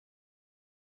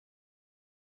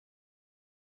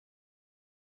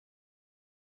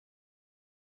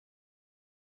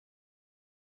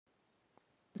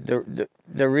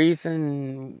the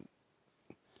reason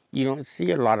you don't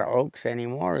see a lot of oaks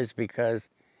anymore is because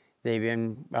they've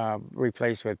been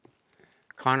replaced with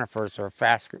conifers, or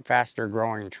faster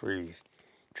growing trees.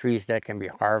 Trees that can be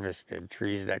harvested,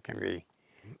 trees that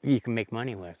you can make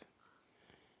money with.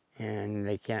 And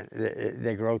they can't,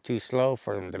 they grow too slow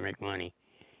for them to make money,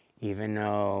 even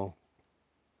though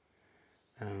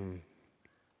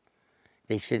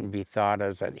they shouldn't be thought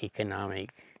as an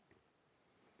economic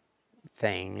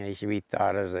thing. They should be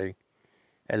thought as a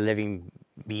living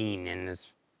being in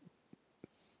this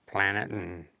planet,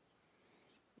 and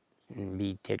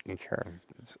be taken care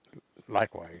of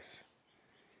likewise.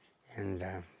 And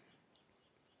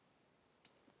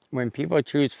when people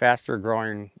choose faster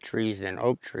growing trees than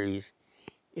oak trees,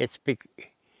 it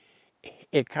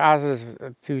causes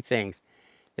two things.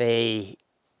 They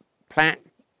plant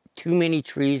too many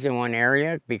trees in one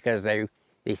area because they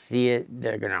see it,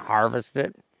 they're going to harvest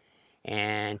it.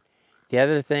 And the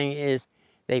other thing is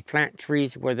they plant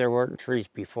trees where there weren't trees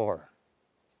before.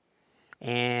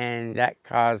 And that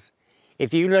caused,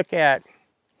 if you look at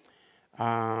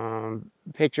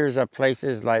pictures of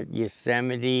places like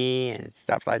Yosemite and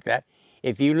stuff like that,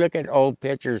 if you look at old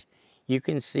pictures, you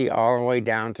can see all the way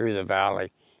down through the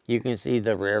valley. You can see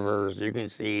the rivers, you can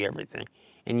see everything,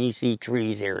 and you see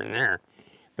trees here and there.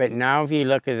 But now if you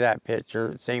look at that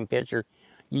picture, same picture,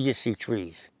 you just see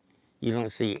trees. You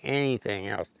don't see anything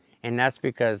else. And that's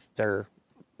because they're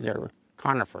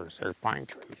conifers, they're pine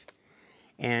trees.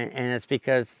 And it's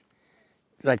because,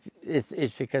 like, it's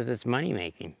because it's money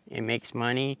making. It makes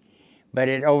money, but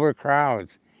it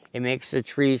overcrowds. It makes the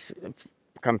trees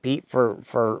compete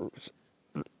for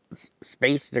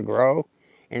space to grow,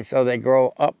 and so they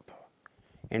grow up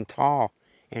and tall.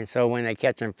 And so when they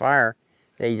catch on fire,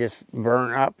 they just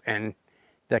burn up, and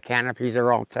the canopies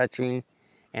are all touching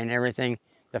and everything.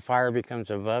 The fire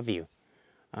becomes above you.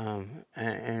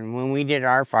 And when we did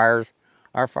our fires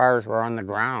were on the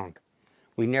ground.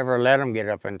 We never let them get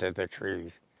up into the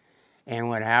trees. And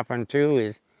what happened too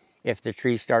is, if the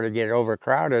trees started to get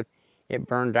overcrowded, it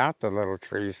burned out the little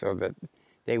trees so that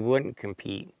they wouldn't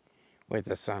compete with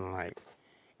the sunlight.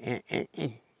 And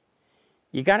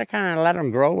you got to kind of let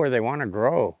them grow where they want to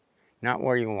grow, not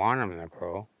where you want them to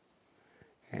grow.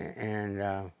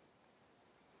 And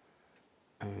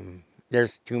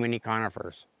there's too many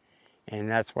conifers, and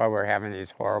that's why we're having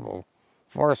these horrible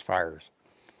forest fires.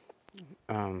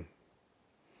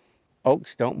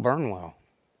 Oaks don't burn well.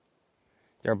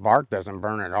 Their bark doesn't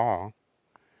burn at all.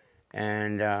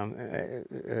 And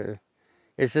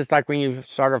it's just like when you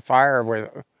start a fire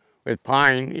with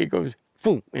pine, it goes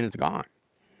boom, and it's gone.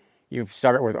 You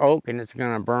start it with oak, and it's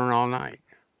going to burn all night.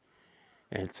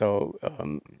 And so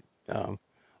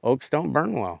oaks don't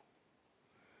burn well.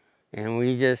 And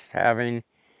we just in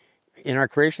our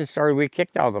creation story, we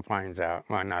kicked all the pines out.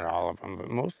 Well, not all of them, but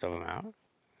most of them out.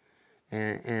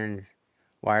 And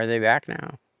why are they back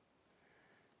now?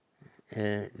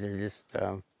 They're just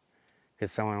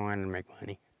because someone wanted to make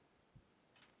money.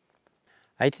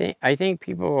 I think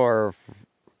people are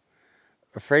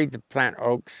afraid to plant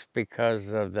oaks because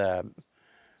of the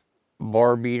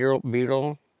borer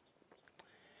beetle.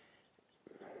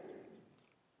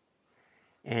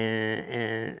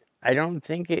 And I don't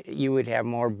think you would have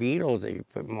more beetles if you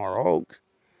put more oaks.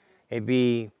 It'd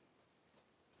be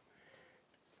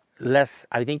less.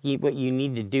 I think what you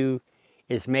need to do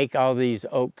is make all these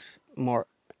oaks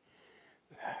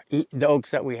the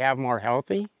oaks that we have more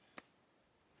healthy.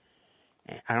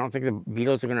 I don't think the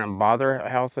beetles are going to bother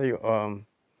healthy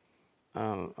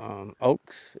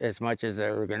oaks as much as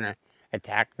they're going to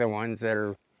attack the ones that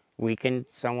are weakened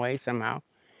some way, somehow.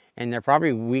 And they're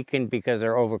probably weakened because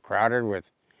they're overcrowded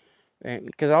with,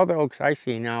 because all the oaks I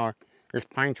see now, there's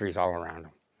pine trees all around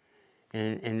them.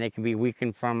 And they can be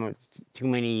weakened from too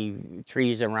many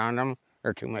trees around them,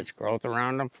 or too much growth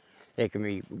around them. They can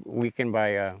be weakened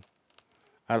by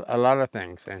a lot of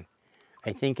things. And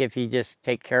I think if you just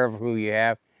take care of who you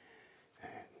have,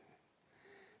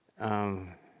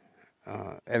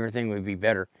 everything would be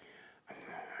better.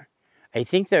 I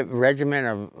think the regimen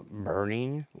of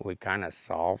burning would kind of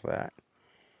solve that.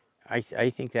 I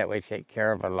think that would take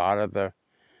care of a lot of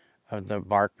the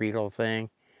bark beetle thing.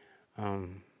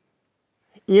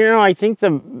 You know, I think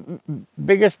the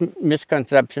biggest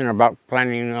misconception about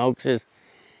planting oaks is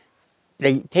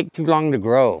they take too long to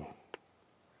grow.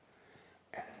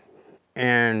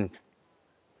 And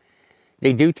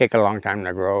they do take a long time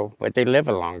to grow, but they live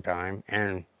a long time,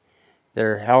 and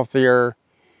they're healthier.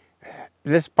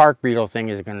 This bark beetle thing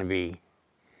is going to be,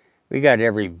 we got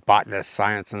every botanist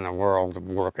science in the world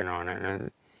working on it,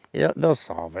 and they'll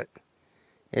solve it.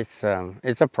 It's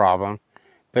a problem,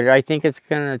 But I think it's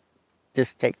gonna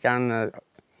just take down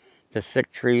the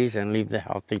sick trees and leave the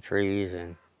healthy trees,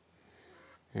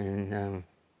 and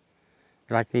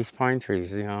like these pine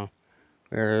trees, you know,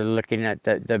 we're looking at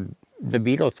the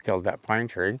beetles killed that pine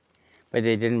tree, but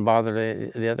they didn't bother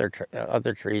the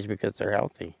other trees because they're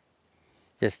healthy.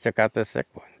 Just took out the sick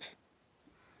ones.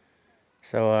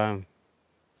 So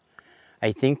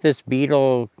I think this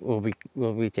beetle will be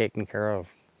taken care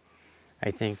of.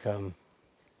 I think the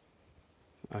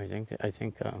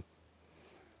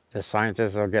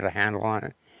scientists will get a handle on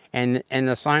it, and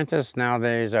the scientists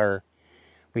nowadays are.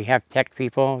 We have tech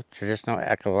people, traditional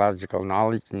ecological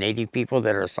knowledge, native people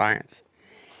that are science,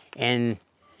 and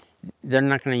they're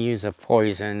not going to use a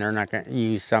poison. They're not going to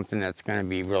use something that's going to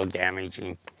be real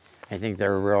damaging. I think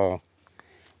they're real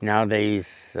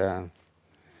nowadays. The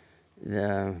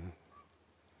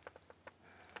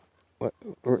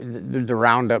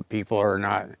Roundup people are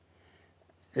not.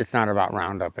 It's not about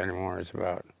Roundup anymore. It's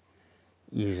about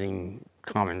using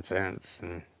common sense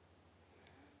and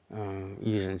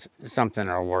using something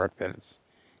that'll work that's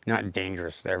not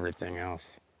dangerous to everything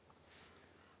else.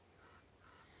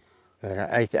 But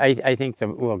I think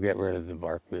that we'll get rid of the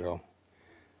bark beetle,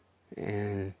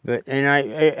 and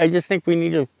I just think we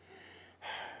need to.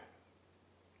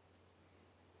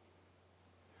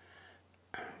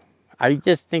 I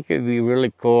just think it'd be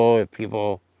really cool if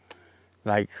people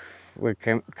like would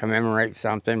commemorate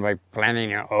something by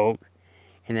planting an oak,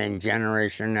 and then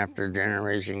generation after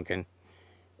generation can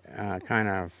kind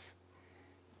of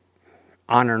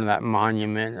honor that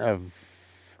monument of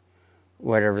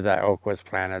whatever that oak was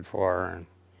planted for, and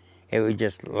it would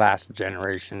just last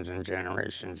generations and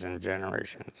generations and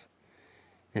generations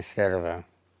instead of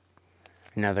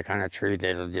another kind of tree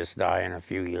that'll just die in a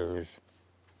few years.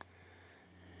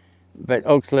 But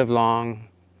oaks live long,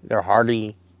 they're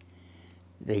hardy,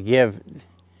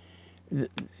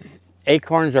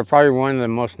 acorns are probably one of the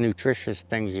most nutritious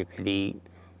things you could eat.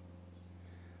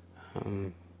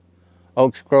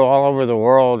 Oaks grow all over the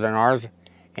world, and ours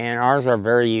are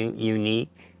very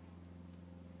unique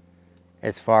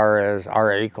as far as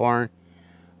our acorn.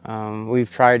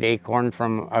 We've tried acorn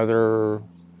from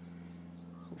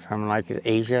like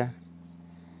Asia,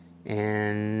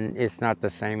 and it's not the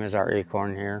same as our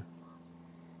acorn here.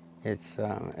 It's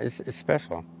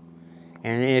special.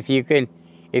 And if you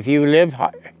live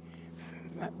high,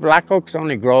 black oaks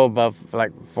only grow above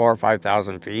like 4,000 or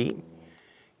 5,000 feet.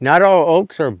 Not all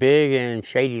oaks are big and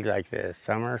shady like this.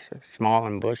 Some are small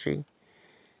and bushy,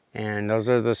 and those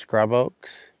are the scrub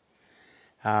oaks.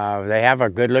 They have a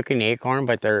good-looking acorn,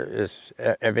 but they're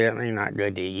evidently not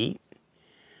good to eat.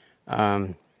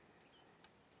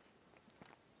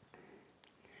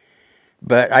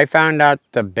 But I found out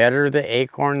the better the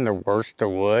acorn, the worse the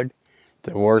wood.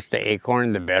 The worse the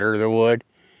acorn, the better the wood.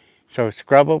 So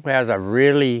scrub oak has a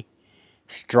really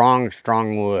strong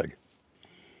wood.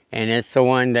 And it's the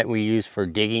one that we use for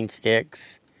digging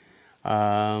sticks,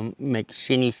 make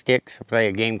shinny sticks. I play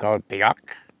a game called Peoc,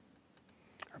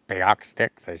 or Peoc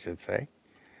sticks, I should say,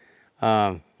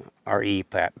 or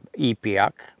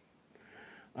E-Peoc.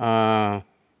 And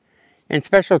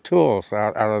special tools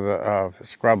out of the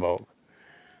scrub oak.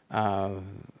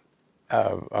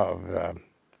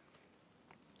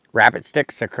 Rabbit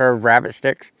sticks, the curved rabbit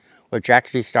sticks, which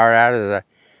actually start out as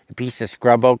a piece of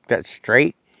scrub oak that's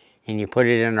straight, and you put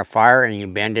it in a fire and you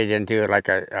bend it into like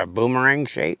a boomerang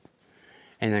shape,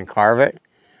 and then carve it.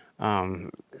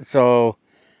 So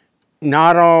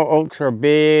not all oaks are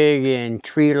big and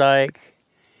tree-like.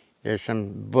 There's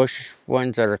some bush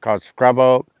ones that are called scrub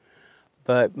oak,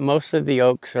 but most of the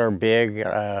oaks are big.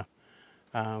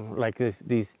 Like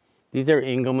these are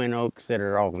Engelmann oaks that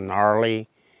are all gnarly.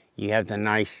 You have the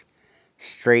nice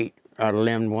straight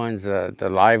limbed ones, the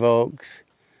live oaks,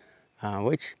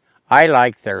 which I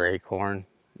like their acorn.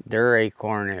 Their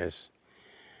acorn is,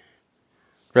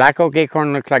 black oak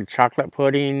acorn looks like chocolate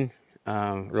pudding.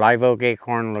 Live oak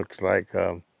acorn looks like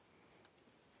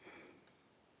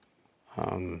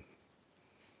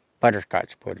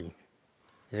butterscotch pudding.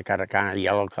 It's got a kind of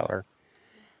yellow color.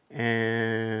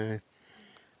 And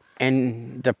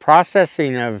the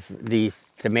processing of these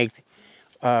to make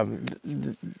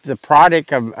the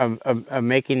product of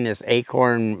making this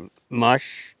acorn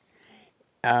mush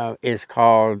is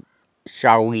called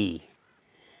shawi.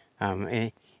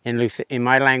 In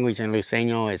my language, in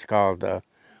Luiseño, it's called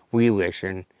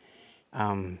wiwish.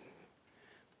 And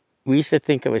we used to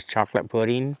think it was chocolate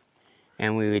pudding,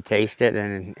 and we would taste it,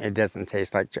 and it doesn't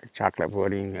taste like chocolate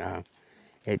pudding.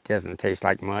 It doesn't taste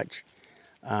like much.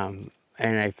 And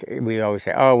we always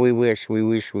say, oh, we wish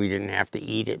we didn't have to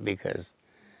eat it because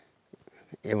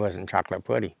it wasn't chocolate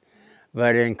pudding.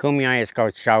 but in Kumeyaay it's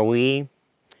called shawi.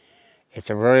 It's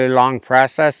a really long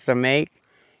process to make.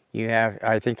 You have,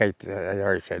 I think I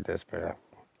already said this, but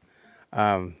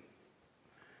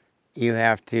you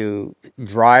have to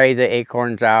dry the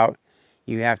acorns out.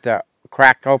 You have to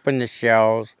crack open the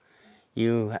shells.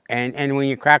 And when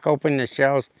you crack open the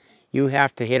shells, you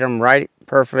have to hit them right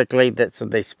perfectly so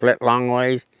they split long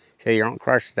ways, so you don't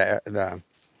crush the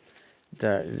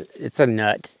it's a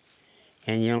nut,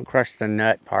 and you don't crush the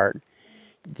nut part.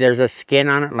 There's a skin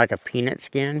on it, like a peanut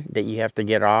skin, that you have to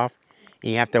get off.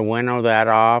 And you have to winnow that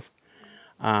off.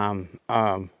 And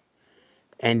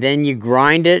then you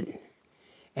grind it,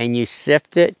 and you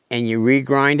sift it, and you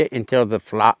regrind it until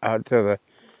the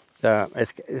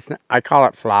I call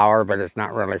it flour, but it's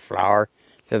not really flour.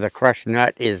 So the crushed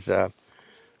nut is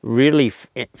really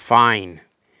fine.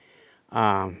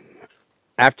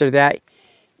 After that,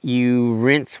 you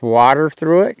rinse water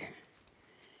through it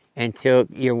until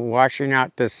you're washing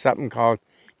out this something called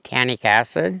tannic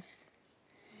acid.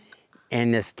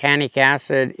 And this tannic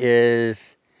acid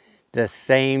is the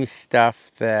same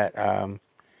stuff that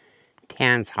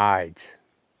tans hides.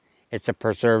 It's a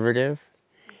preservative,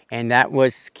 and that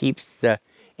keeps the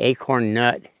acorn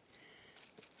nut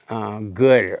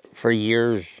good for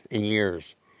years and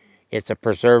years. It's a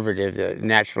preservative that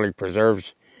naturally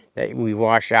preserves, that we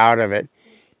wash out of it.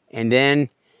 And then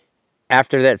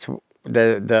after that's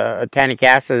the tannic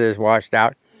acid is washed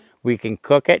out, we can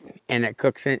cook it, and it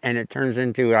cooks it, and it turns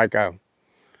into like a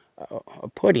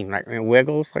pudding, like it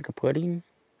wiggles like a pudding.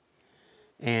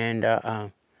 And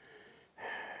but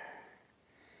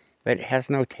it has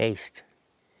no taste.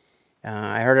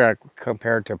 I heard it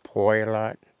compared to poi a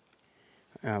lot,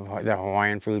 the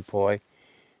Hawaiian food poi.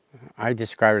 I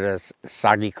describe it as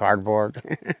soggy cardboard,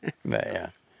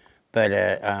 but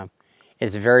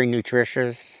it's very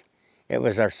nutritious. It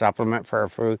was our supplement for our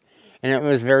food, and it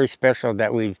was very special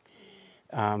that we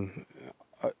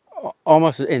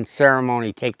almost in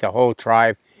ceremony take the whole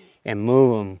tribe and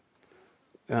move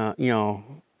them, you know,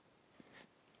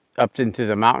 up into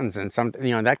the mountains, and something,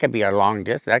 you know, that could be a long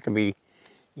distance. That could be,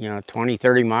 you know, 20,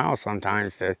 30 miles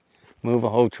sometimes to move a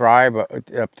whole tribe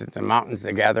up to the mountains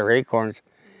to gather acorns.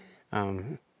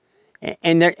 And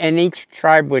each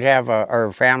tribe would have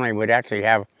or family would actually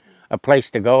have a place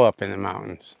to go up in the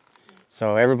mountains.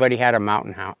 So everybody had a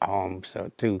mountain home.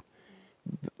 So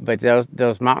but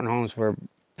those mountain homes were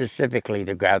specifically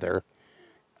to gather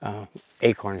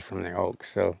acorns from the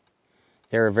oaks. So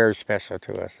they were very special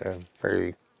to us,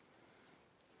 very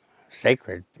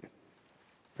sacred,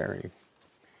 very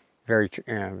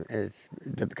is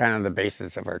kind of the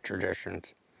basis of our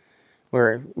traditions.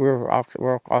 We're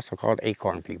also called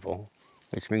acorn people,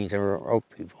 which means we're oak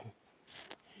people.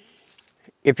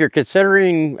 If you're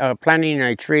considering planting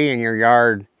a tree in your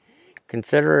yard,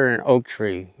 consider an oak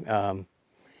tree.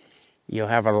 You'll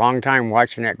have a long time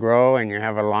watching it grow, and you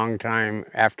have a long time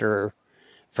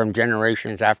from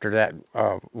generations after that,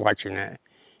 watching it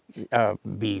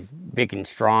be big and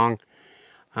strong.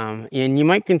 And you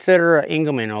might consider an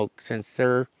Engelmann oak, since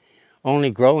they're only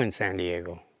grow in San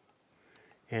Diego.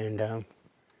 And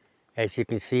as you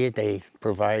can see, they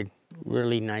provide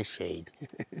really nice shade.